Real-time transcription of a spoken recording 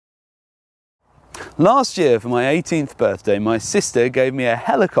Last year for my 18th birthday, my sister gave me a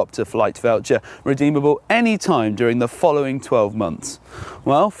helicopter flight voucher redeemable any time during the following 12 months.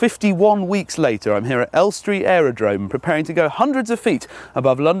 Well, 51 weeks later, I'm here at Elstree Aerodrome preparing to go hundreds of feet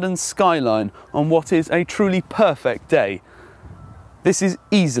above London's skyline on what is a truly perfect day. This is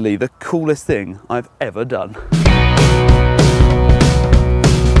easily the coolest thing I've ever done.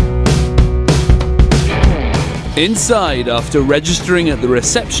 Inside, after registering at the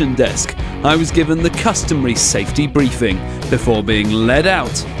reception desk, I was given the customary safety briefing before being led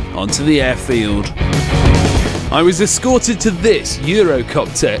out onto the airfield. I was escorted to this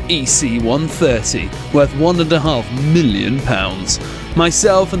Eurocopter EC-130, worth £1.5 million.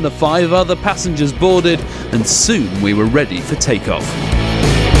 Myself and the 5 other passengers boarded, and soon we were ready for takeoff.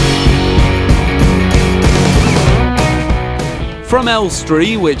 From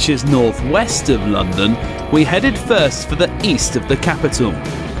Elstree, which is northwest of London, we headed first for the east of the capital.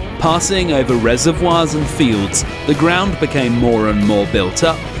 Passing over reservoirs and fields, the ground became more and more built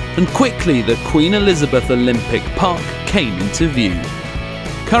up, and quickly the Queen Elizabeth Olympic Park came into view.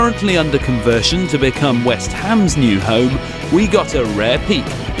 Currently under conversion to become West Ham's new home, we got a rare peek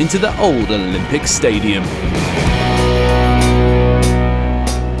into the old Olympic Stadium.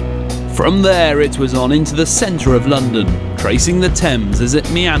 From there it was on into the centre of London, tracing the Thames as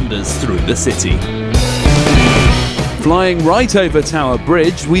it meanders through the city. Flying right over Tower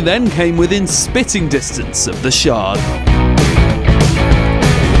Bridge, we then came within spitting distance of the Shard.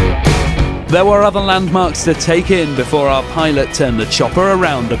 There were other landmarks to take in before our pilot turned the chopper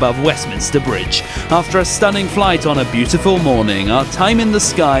around above Westminster Bridge. After a stunning flight on a beautiful morning, our time in the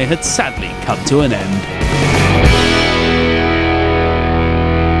sky had sadly come to an end.